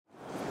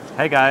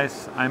Hey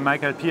guys, I'm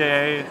Michael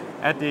PAA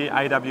at the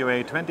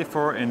IWA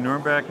 24 in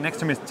Nuremberg. Next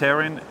to me is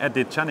Terin at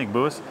the Chanik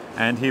booth,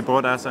 and he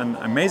brought us an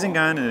amazing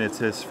gun, and it's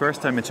his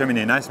first time in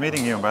Germany. Nice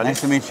meeting you, buddy.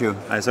 Nice to meet you.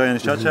 I saw you in the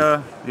SHOT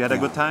Show. You had a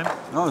good time?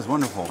 Oh, it was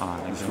wonderful.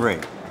 It was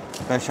great.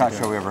 Best SHOT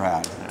Show we ever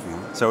had.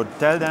 Yeah. So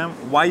tell them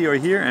why you're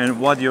here and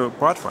what you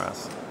brought for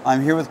us.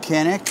 I'm here with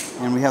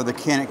Canik, and we have the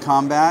Canik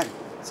Combat.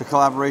 It's a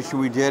collaboration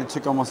we did. It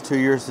took almost 2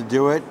 years to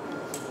do it.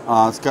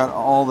 It's got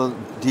all the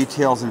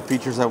details and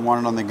features I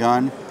wanted on the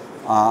gun.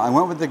 I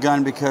went with the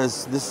gun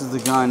because this is the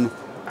gun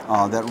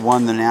that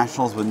won the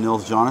Nationals with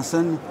Nils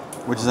Jonasson,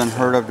 which is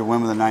unheard of to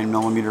win with a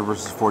 9mm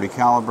versus 40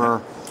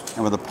 caliber,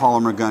 and with a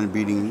polymer gun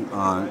beating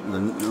the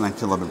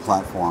 1911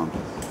 platform.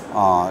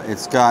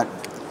 It's got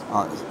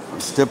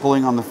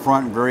stippling on the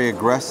front, very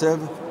aggressive,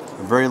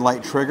 very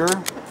light trigger.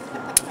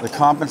 The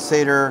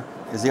compensator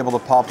is able to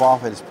pop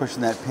off. It's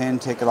pushing that pin,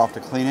 take it off to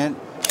clean it.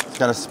 It's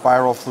got a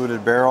spiral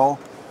fluted barrel.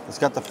 It's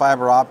got the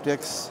fiber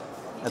optics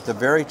at the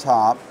very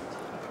top,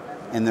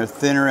 and they're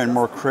thinner and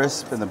more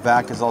crisp, and the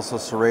back is also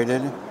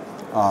serrated.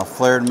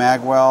 Flared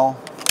magwell.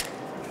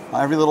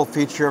 Every little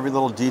feature, every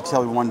little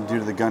detail we wanted to do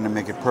to the gun to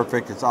make it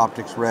perfect. It's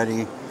optics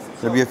ready.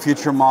 There'll be a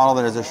future model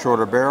that has a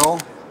shorter barrel.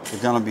 The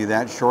gun will be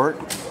that short.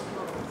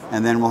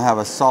 And then we'll have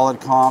a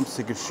solid comp, so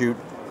you could shoot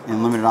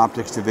in limited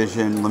optics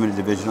division, limited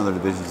division, other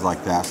divisions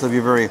like that. So it'll be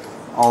a very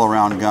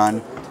all-around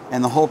gun.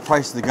 And the whole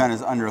price of the gun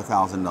is under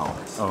 $1,000.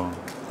 Oh,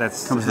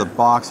 that's... Comes with a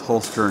box,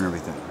 holster, and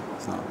everything.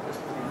 So,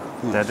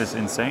 yeah. That is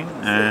insane,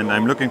 and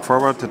I'm looking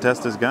forward to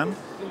test this gun.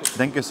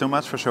 Thank you so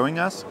much for showing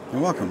us. You're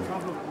welcome.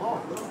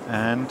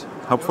 And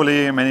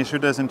hopefully many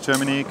shooters in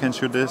Germany can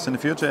shoot this in the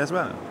future as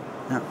well.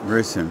 Yeah,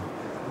 very soon.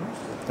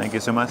 Thank you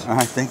so much. All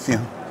right, thank you.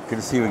 Good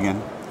to see you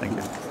again. Thank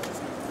you.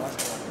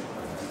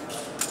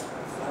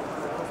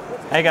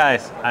 Hey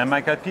guys, I'm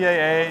Michael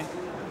PAA.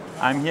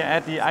 I'm here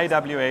at the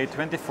IWA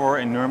 24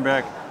 in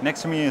Nuremberg.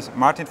 Next to me is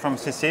Martin from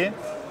CC.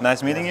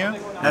 Nice meeting you.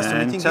 Nice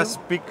to meet you. Just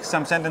speak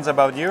some sentence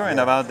about you and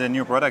about the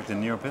new product, the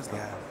new pistol.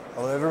 Yeah.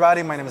 Hello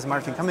everybody, my name is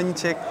Martin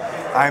Kamenicek.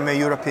 I'm a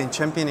European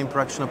champion in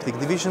production optic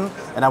division,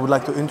 and I would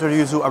like to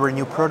introduce you our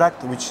new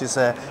product, which is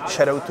a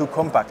Shadow 2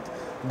 Compact.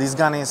 This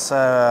gun is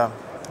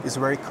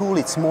very cool.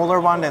 It's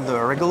smaller one than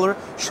the regular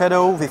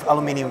Shadow with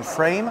aluminum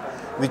frame,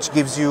 which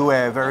gives you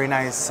a very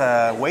nice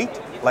weight,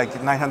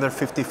 like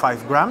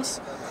 955 grams.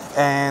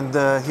 And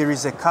here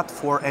is a cut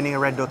for any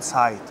red dot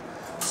sight.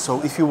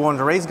 So if you want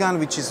a race gun,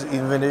 which is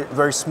in a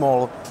very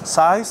small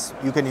size,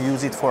 you can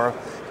use it for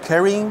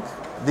carrying.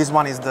 This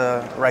one is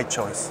the right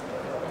choice.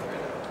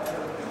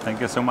 Thank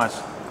you so much.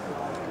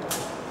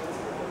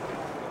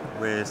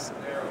 With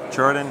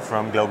Jordan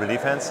from Global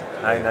Defense.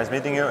 Hi, nice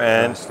meeting you.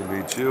 And nice to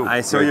meet you.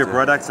 I saw your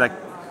products like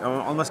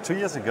almost 2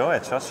 years ago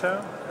at SHOT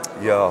Show.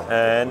 Yeah.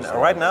 And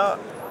right now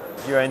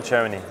you're in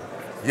Germany.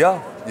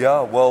 Yeah.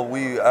 Well,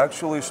 we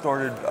actually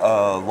started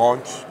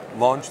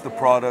launched the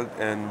product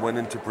and went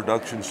into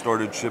production,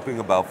 started shipping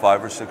about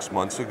 5 or 6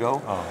 months ago.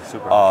 Oh,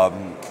 super.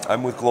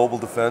 I'm with Global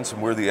Defense,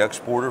 and we're the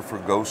exporter for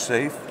Go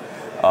Safe.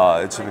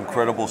 It's an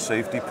incredible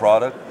safety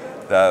product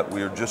that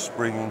we are just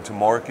bringing to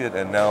market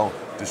and now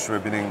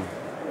distributing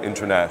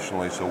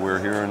internationally. So we're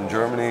here in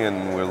Germany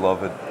and we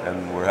love it,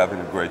 and we're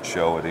having a great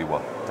show at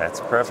IWA.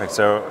 That's perfect.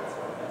 So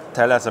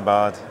tell us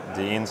about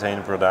the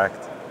insane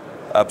product.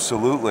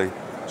 Absolutely.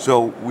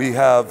 So we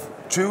have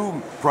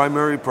two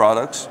primary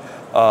products.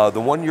 The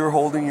one you're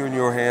holding in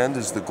your hand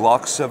is the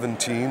Glock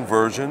 17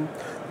 version.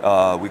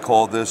 We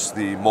call this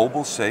the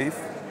Mobile Safe.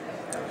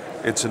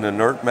 It's an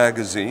inert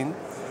magazine,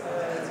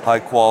 high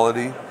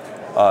quality.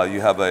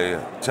 You have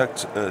a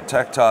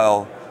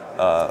tactile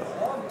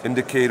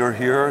indicator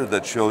here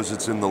that shows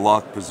it's in the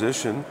lock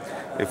position.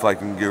 If I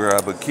can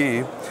grab a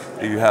key,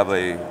 you have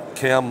a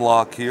cam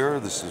lock here.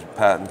 This is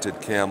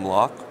patented cam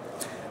lock,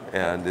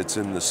 and it's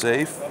in the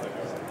safe.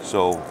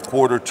 So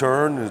quarter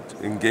turn, it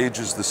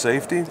engages the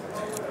safety.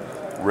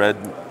 Red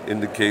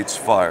indicates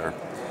fire.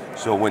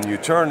 So when you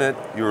turn it,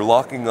 you're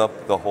locking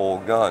up the whole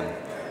gun.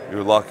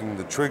 You're locking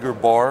the trigger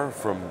bar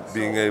from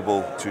being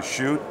able to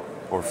shoot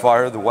or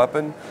fire the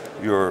weapon.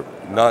 You're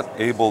not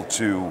able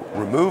to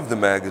remove the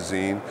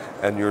magazine,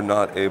 and you're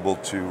not able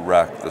to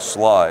rack the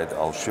slide.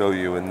 I'll show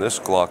you in this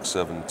Glock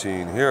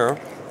 17 here.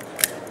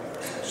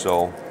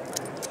 So,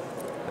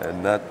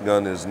 and that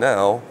gun is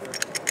now...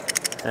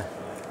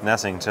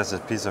 Nothing, just a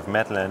piece of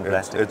metal and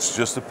plastic. It's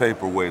just a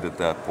paperweight at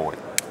that point.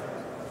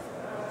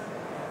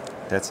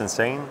 That's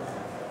insane.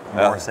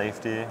 More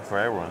safety for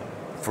everyone.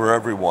 For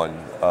everyone.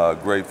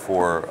 Great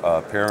for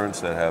parents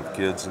that have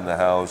kids in the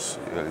house,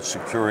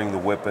 securing the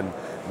weapon,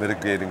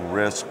 mitigating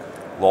risk,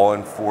 law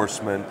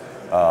enforcement.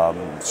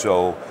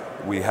 So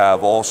we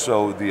have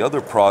also, the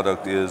other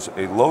product is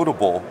a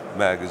loadable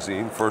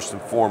magazine. First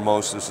and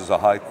foremost, this is a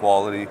high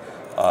quality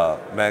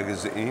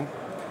magazine,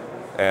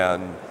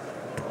 and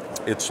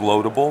it's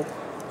loadable,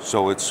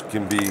 so it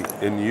can be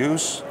in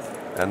use,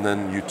 and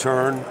then you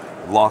turn,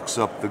 locks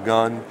up the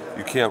gun.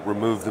 You can't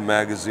remove the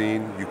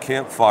magazine, you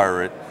can't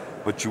fire it,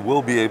 but you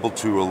will be able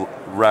to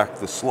rack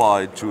the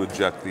slide to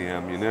eject the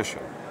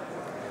ammunition.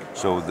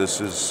 So this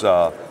is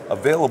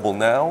available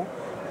now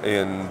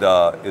and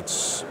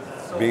it's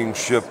being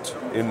shipped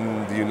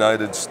in the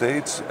United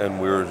States,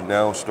 and we're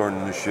now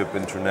starting to ship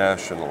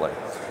internationally.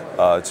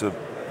 It's a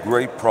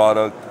great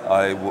product.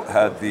 I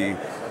had the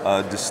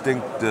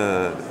distinct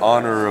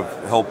honor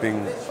of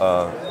helping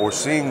or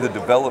seeing the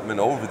development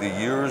over the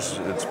years.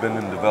 It's been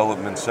in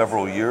development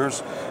several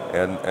years,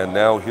 and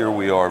now here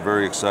we are,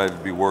 very excited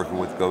to be working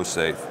with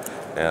GoSafe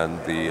and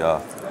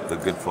the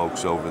good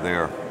folks over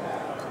there.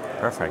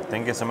 Perfect.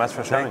 Thank you so much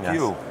for showing us. Thank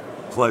you.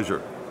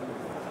 Pleasure.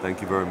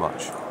 Thank you very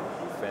much.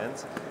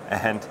 Fans.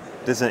 And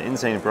this is an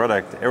insane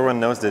product. Everyone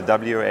knows the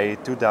WA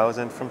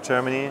 2000 from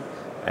Germany,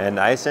 and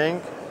I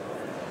think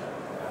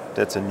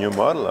that's a new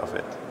model of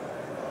it.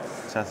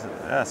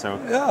 So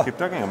keep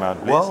talking about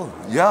it, please. Well,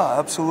 yeah,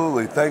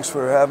 absolutely. Thanks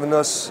for having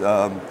us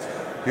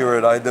here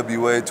at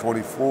IWA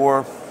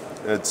 24.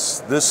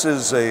 This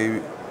is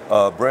a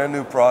brand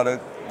new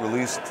product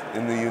released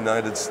in the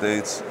United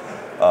States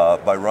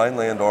by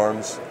Rhineland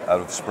Arms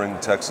out of Spring,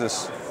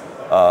 Texas.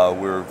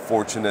 We're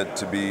fortunate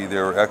to be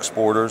their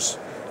exporters,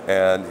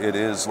 and it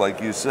is,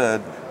 like you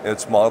said,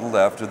 it's modeled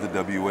after the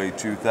WA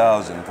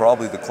 2000,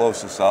 probably the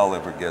closest I'll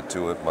ever get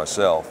to it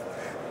myself.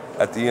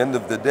 At the end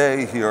of the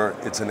day here,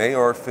 it's an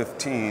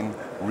AR-15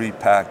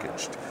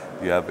 repackaged.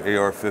 You have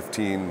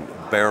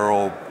AR-15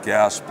 barrel,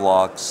 gas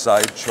block,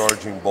 side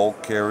charging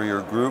bolt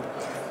carrier group,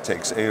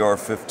 takes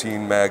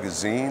AR-15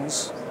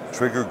 magazines,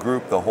 trigger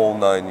group, the whole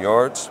 9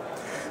 yards.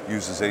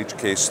 Uses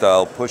HK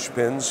style push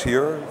pins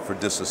here for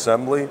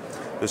disassembly.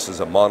 This is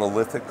a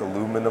monolithic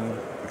aluminum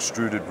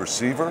extruded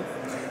receiver.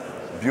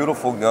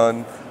 Beautiful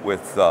gun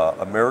with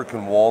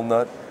American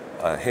walnut,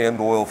 hand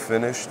oil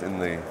finished in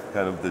the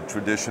kind of the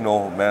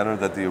traditional manner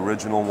that the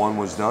original one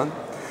was done.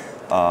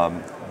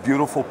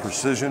 Beautiful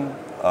precision,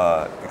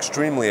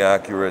 extremely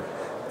accurate,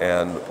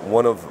 and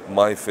one of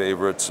my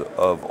favorites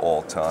of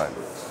all time.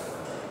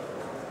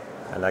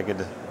 I like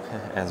it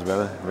as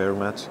well, very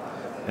much,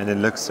 and it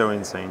looks so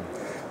insane.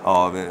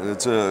 Oh, man,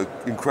 it's an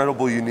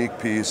incredible, unique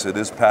piece. It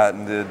is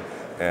patented,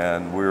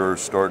 and we're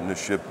starting to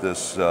ship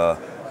this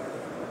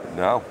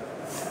now.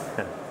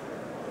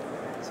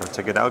 So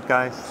check it out,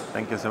 guys.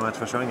 Thank you so much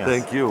for showing us.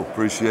 Thank you.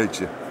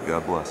 Appreciate you.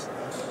 God bless.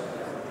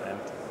 And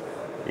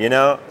you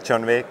know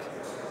John Wick,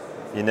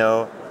 you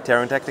know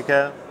Terran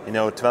Tactical, you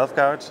know 12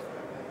 cards.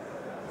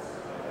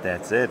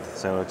 That's it.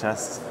 So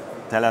just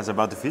tell us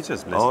about the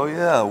features, please. Oh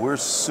yeah, we're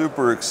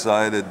super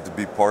excited to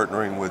be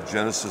partnering with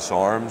Genesis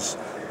Arms.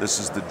 This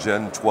is the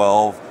Gen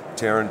 12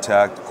 Terran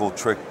Tactical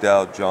tricked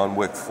out John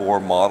Wick 4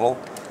 model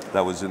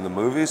that was in the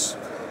movies.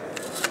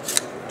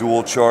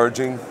 Dual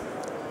charging,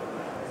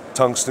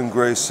 tungsten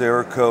gray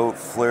Cerakote,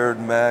 flared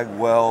mag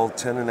well,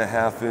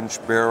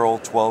 10.5-inch barrel,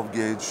 12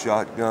 gauge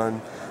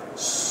shotgun.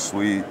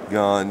 Sweet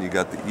gun. You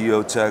got the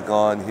EOTech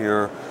on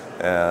here,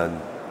 and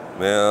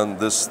man,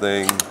 this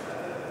thing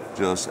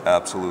just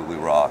absolutely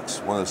rocks.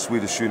 One of the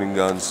sweetest shooting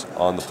guns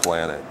on the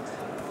planet.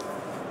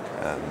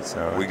 And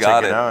so we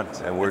got check it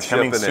out. And we're it's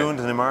shipping coming soon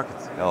to the market.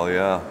 Hell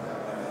yeah.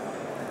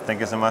 Thank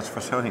you so much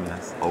for showing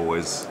us.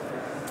 Always.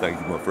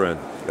 Thank you, my friend.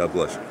 God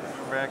bless you.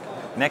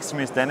 Next to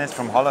me is Dennis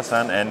from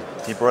Holostan, and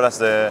he brought us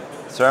the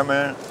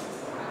thermal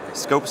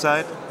scope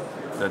sight.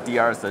 The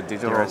DR is the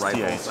digital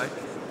rifle sight.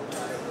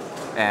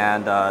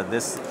 And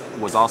this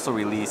was also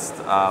released,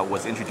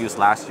 was introduced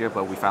last year,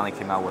 but we finally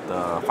came out with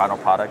the final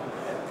product.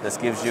 This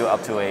gives you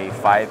up to a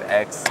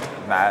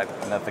 5x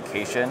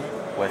magnification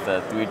with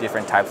 3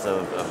 different types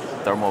of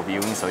thermal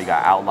viewing. So you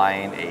got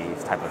outline, a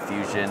type of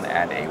fusion,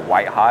 and a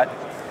white hot.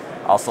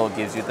 Also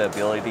gives you the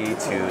ability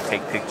to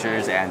take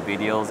pictures and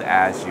videos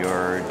as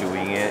you're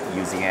doing it,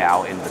 using it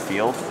out in the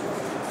field.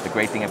 The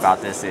great thing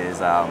about this is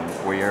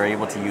where you're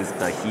able to use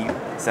the heat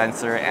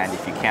sensor, and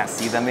if you can't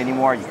see them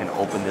anymore, you can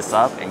open this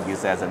up and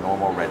use it as a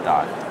normal red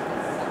dot.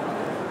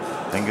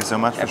 Thank you so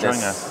much for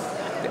showing us.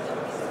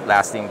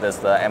 Last thing, the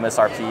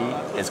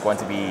MSRP is going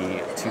to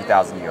be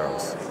 2,000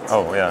 euros.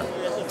 Oh yeah.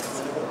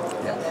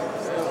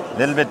 A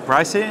little bit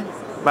pricey,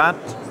 but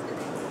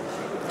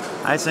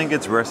I think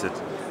it's worth it.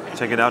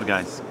 Check it out,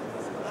 guys.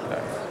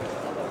 Okay.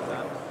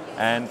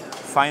 And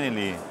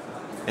finally,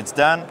 it's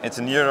done. It's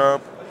in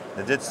Europe.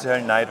 The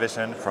digital night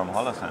vision from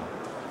Holostan.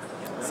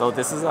 So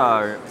this is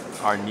our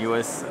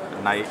newest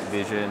night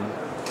vision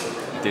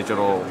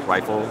digital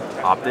rifle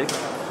optic.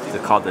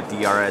 It's called the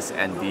DRS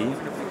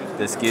NV.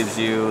 This gives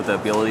you the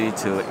ability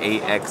to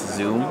 8x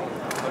zoom.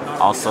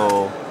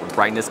 Also,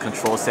 brightness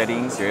control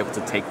settings. You're able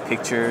to take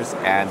pictures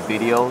and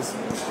videos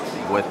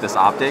with this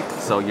optic.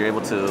 So you're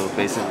able to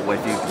basically,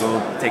 if you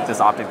go take this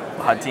optic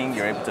hunting,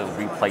 you're able to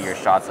replay your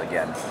shots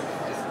again.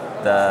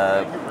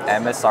 The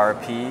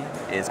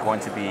MSRP is going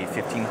to be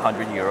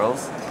 1,500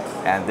 euros,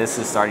 and this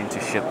is starting to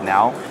ship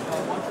now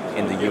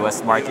in the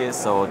US market,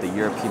 so the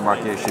European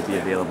market should be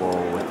available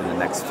within the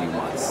next few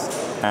months.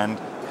 And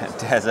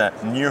it has a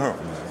new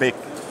big,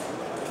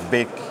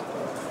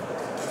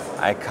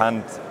 I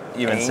can't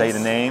even say the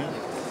name.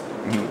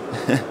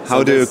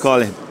 How do you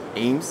call it?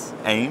 Ames.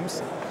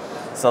 Ames.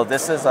 So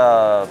this is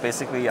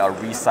basically a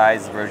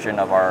resized version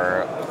of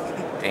our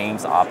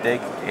Ames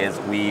optic.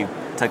 We've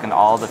taken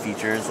all the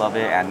features of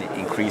it and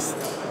increased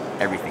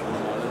everything.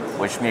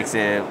 which makes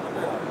it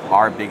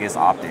our biggest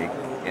optic,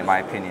 in my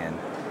opinion.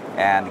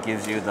 And it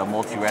gives you the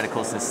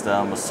multi-reticle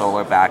system,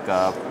 solar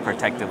backup,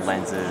 protective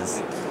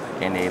lenses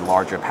in a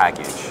larger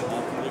package.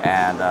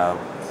 And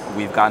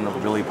we've gotten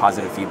really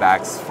positive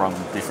feedbacks from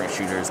different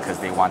shooters because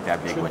they want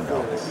that big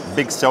window.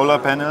 Big solar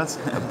panels,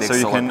 big so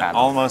you solar can panel.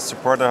 almost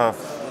support a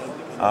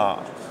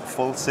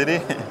full city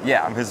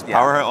with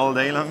power all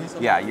day long.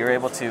 Yeah, you're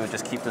able to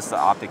just keep this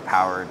optic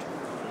powered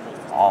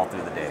all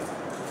through the day.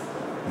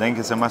 Thank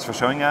you so much for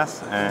showing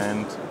us,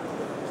 and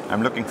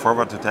I'm looking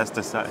forward to test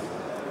this site.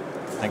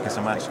 Thank you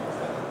so much.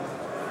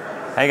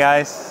 Hey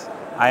guys,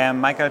 I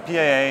am Michael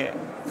PAA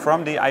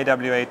from the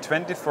IWA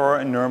 24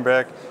 in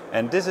Nuremberg,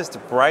 and this is the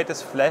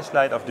brightest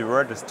flashlight of the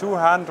world with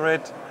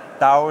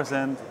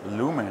 200,000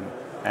 lumen.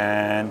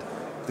 And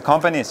the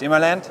company is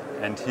Immerland,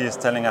 and he is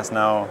telling us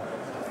now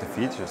the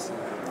features.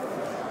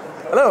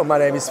 Hello, my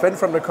name is Sven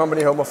from the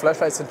company Home of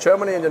Flashlights in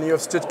Germany in the near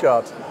of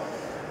Stuttgart.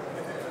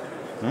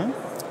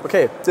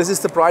 Okay, this is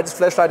the brightest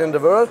flashlight in the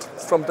world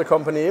from the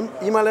company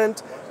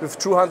Immerland with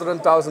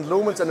 200,000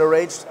 lumens and a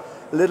range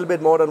a little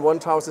bit more than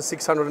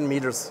 1,600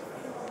 meters.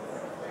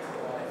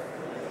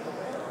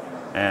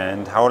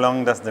 And how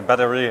long does the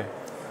battery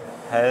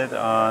hold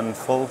on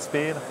full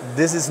speed?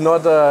 This is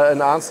not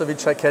an answer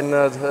which I can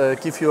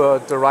give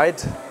you the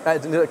right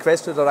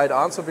question, the right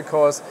answer,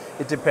 because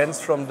it depends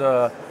from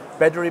the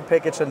battery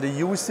package and the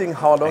using,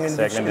 how long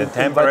exactly. in the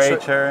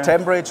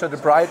temperature, the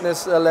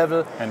brightness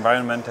level,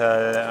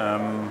 environmental.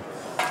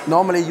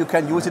 Normally you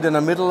can use it in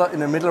a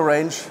middle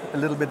range a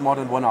little bit more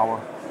than 1 hour.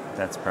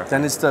 That's perfect.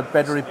 Then it's the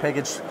battery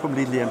package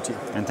completely empty.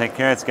 And take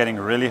care, it's getting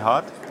really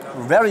hot.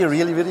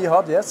 Really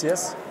hot, yes,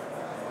 yes.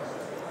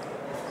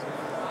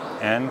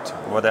 And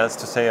what else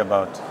to say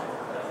about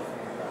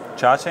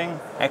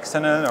charging,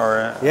 external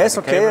or? Yes,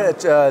 okay.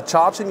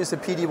 Charging is a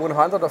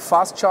PD100, a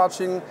fast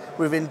charging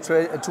within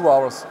 2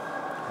 hours.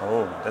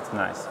 Oh, that's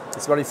nice.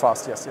 It's very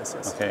fast, yes, yes,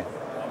 yes. Okay,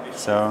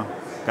 so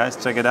guys,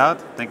 check it out.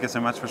 Thank you so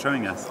much for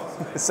showing us.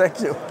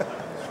 Thank you.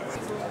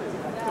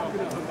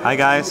 Hi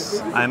guys,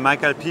 I'm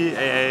Michael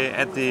PAA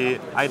at the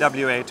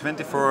IWA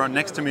 24.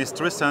 Next to me is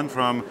Tristan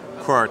from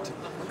Court,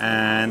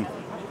 and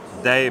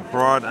they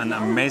brought an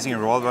amazing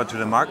revolver to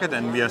the market,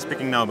 and we are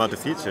speaking now about the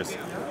features.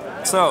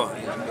 So,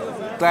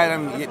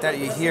 glad that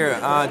you're here.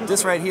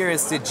 This right here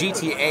is the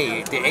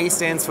GTA. The A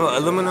stands for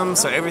aluminum,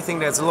 so everything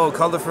that's a little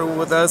colorful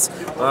with us,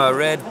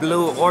 red,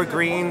 blue, or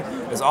green,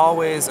 is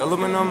always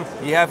aluminum.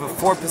 You have a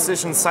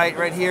 4-position sight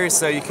right here,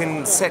 so you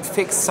can set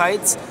fixed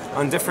sights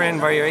on different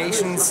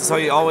variations, so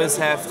you always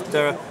have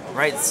the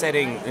right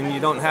setting and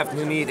you don't have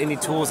to need any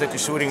tools at the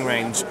shooting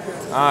range.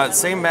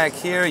 Same back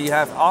here, you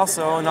have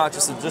also not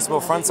just adjustable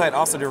front sight,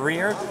 also the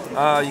rear.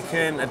 You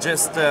can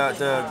adjust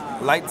the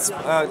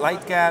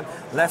light gap,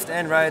 left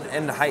and right,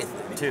 and the height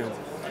too.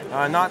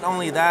 Not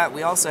only that,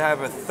 we also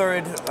have a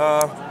third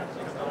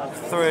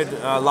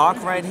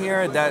lock right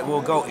here that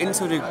will go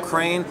into the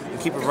crane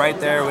and keep it right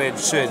there where it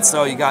should.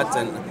 So you got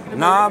the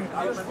knob,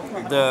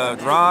 the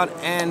rod,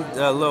 and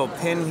the little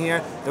pin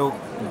here.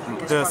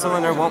 The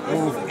cylinder won't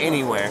move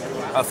anywhere.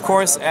 Of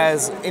course,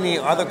 as any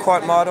other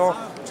quad model,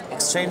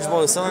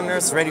 exchangeable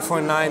cylinders, ready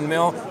for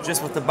 9mm,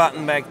 just with the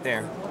button back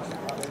there.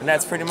 And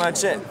that's pretty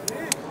much it.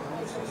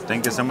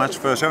 Thank you so much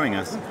for showing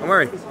us. Don't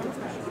worry.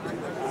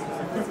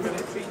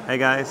 Hey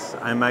guys,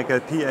 I'm Michael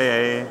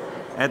PAA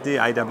at the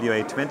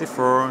IWA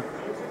 24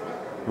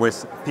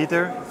 with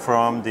Peter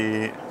from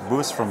the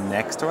booth from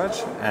Next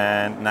Storage,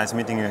 and nice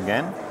meeting you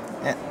again.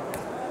 Yeah.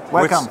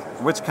 Welcome.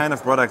 Which kind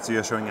of products are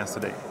you showing us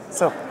today?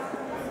 So,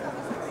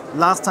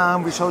 last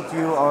time we showed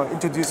you or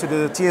introduced you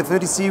the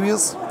TR30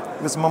 series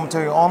with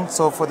momentary on,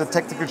 so for the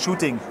tactical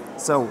shooting.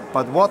 So,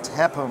 but what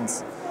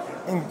happens?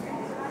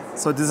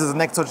 So this is a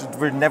Next Storage, it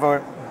will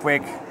never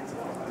break,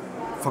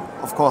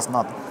 of course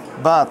not.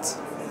 But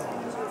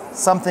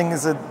something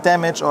is a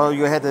damage, or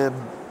you had a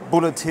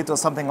bullet hit or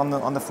something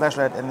on the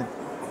flashlight and it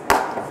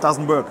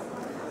doesn't work.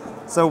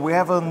 So we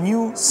have a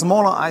new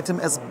smaller item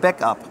as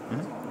backup.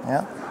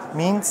 Yeah,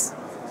 means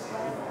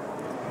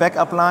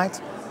backup light.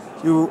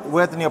 You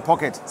wear it in your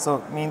pocket, so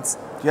it means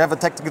you have a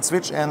tactical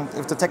switch, and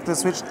if the tactical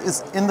switch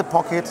is in the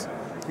pocket,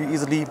 you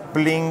easily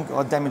blink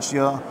or damage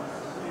your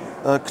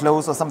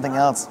clothes or something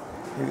else.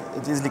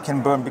 It easily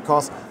can burn,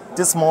 because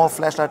this small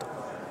flashlight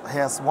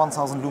has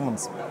 1,000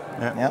 lumens.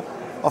 Yeah.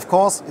 Of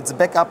course, it's a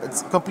backup.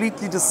 It's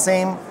completely the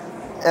same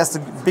as the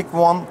big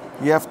one.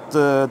 You have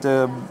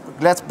the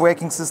glass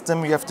breaking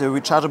system. You have the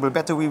rechargeable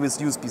battery with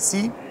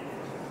USB-C.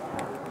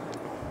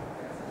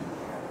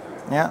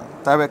 Yeah,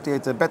 directly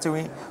at the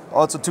battery.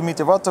 Also 2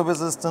 meter water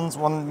resistance,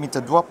 1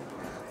 meter drop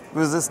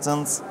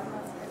resistance.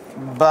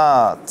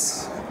 But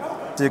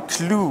the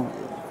clue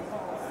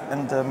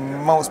and the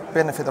most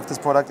benefit of this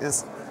product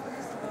is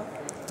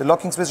the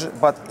locking switch,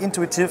 but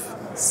intuitive,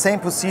 same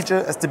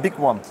procedure as the big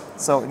one.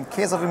 So in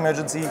case of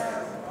emergency,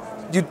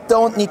 you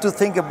don't need to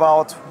think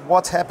about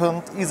what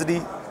happened.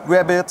 Easily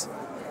grab it,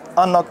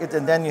 unlock it,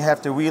 and then you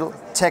have the real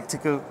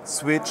tactical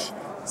switch.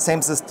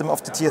 Same system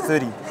of the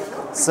TR30.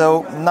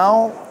 So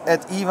now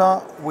at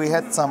IWA we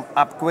had some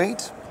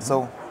upgrade.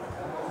 So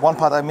one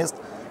part I missed.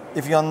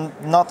 if you're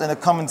not in a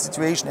common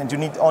situation and you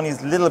need only a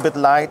little bit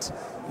light,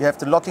 you have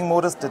the locking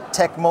motors, the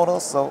tech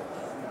motors. So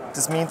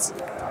this means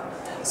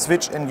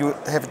switch and you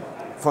have it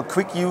for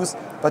quick use,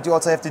 but you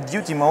also have the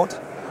duty mode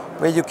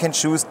where you can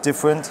choose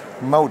different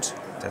mode.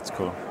 That's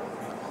cool.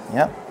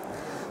 Yeah.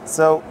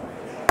 So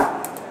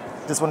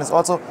this one is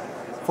also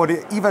for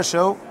the IWA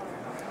Show.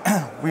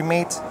 We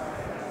made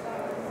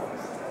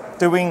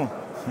the wing.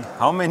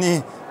 How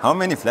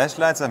many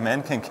flashlights a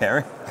man can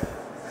carry?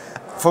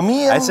 For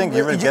me, I think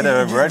you will get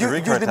a world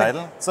record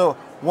title. So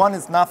one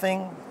is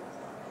nothing.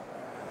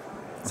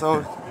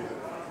 So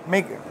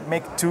make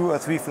 2 or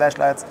 3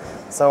 flashlights.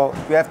 So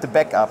we have the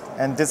backup,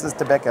 and this is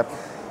the backup.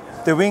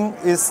 The wing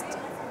is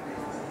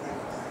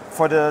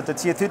for the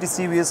TF30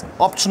 series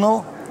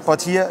optional,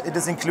 but here it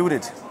is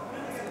included.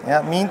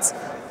 Yeah, means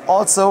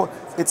also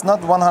it's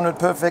not 100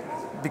 perfect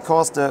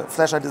because the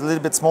flashlight is a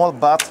little bit small,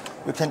 but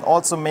you can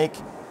also make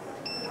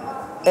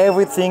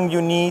everything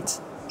you need.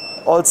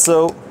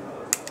 Also,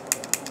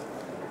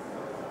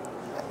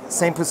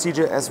 same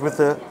procedure as with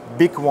the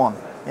big one.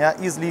 Yeah,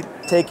 easily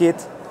take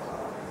it.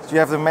 You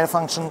have the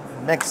malfunction,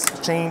 max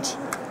change,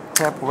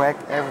 tap, whack,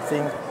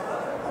 everything.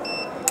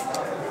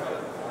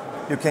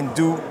 You can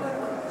do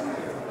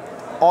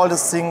all the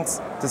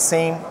things the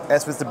same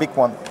as with the big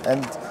one,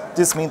 and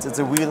this means it's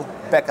a real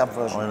backup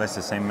version. Always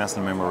the same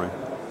muscle memory.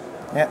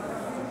 Yeah.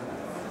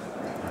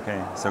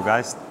 Okay, so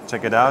guys,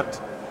 check it out,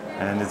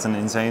 and it's an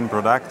insane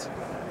product.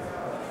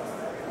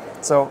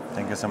 So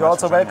thank you so you're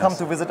much. also welcome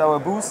to visit our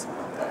booth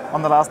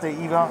on the last day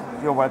IWA.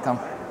 You're welcome.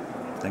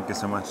 Thank you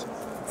so much.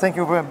 Thank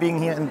you for being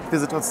here and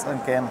visit us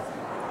again.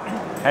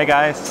 Hey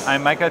guys,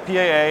 I'm Michael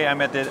PAA.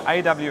 I'm at the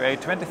IWA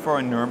 24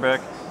 in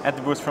Nuremberg at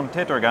the booth from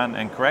Tetragun,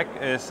 and Craig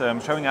is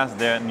showing us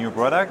their new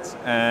products,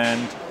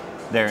 and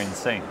they're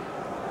insane.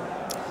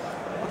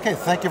 Okay,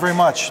 thank you very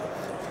much.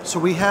 So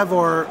we have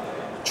our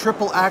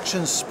triple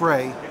action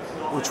spray,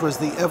 which was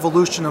the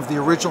evolution of the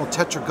original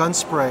Tetragun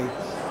spray,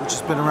 which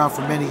has been around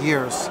for many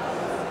years.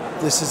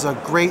 This is a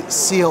great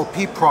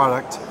CLP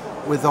product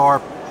with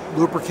our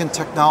lubricant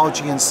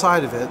technology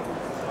inside of it,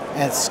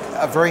 and it's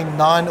a very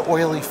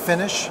non-oily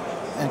finish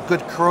and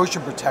good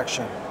corrosion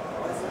protection.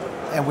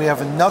 And we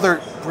have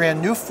another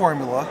brand new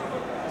formula.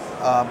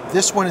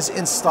 This one is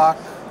in stock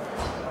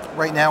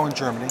right now in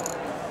Germany,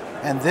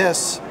 and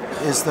this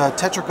is the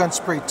Tetragun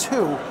Spray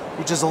 2,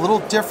 which is a little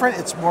different.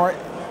 It's more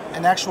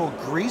an actual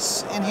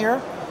grease in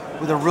here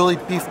with a really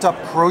beefed up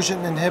corrosion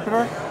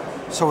inhibitor.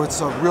 So it's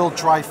a real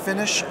dry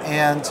finish,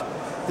 and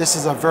this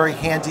is a very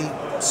handy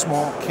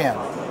small can.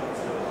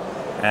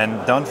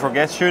 And don't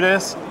forget,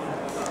 shooters,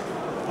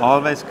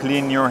 always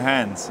clean your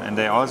hands. And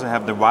they also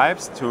have the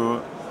wipes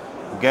to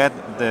get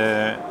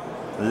the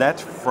lead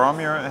from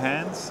your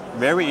hands.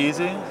 Very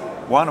easy.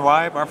 One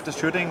wipe after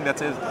shooting,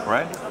 that's it,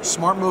 right?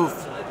 Smart move.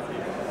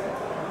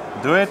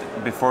 Do it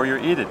before you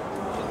eat it.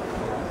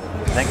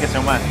 Thank you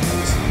so much.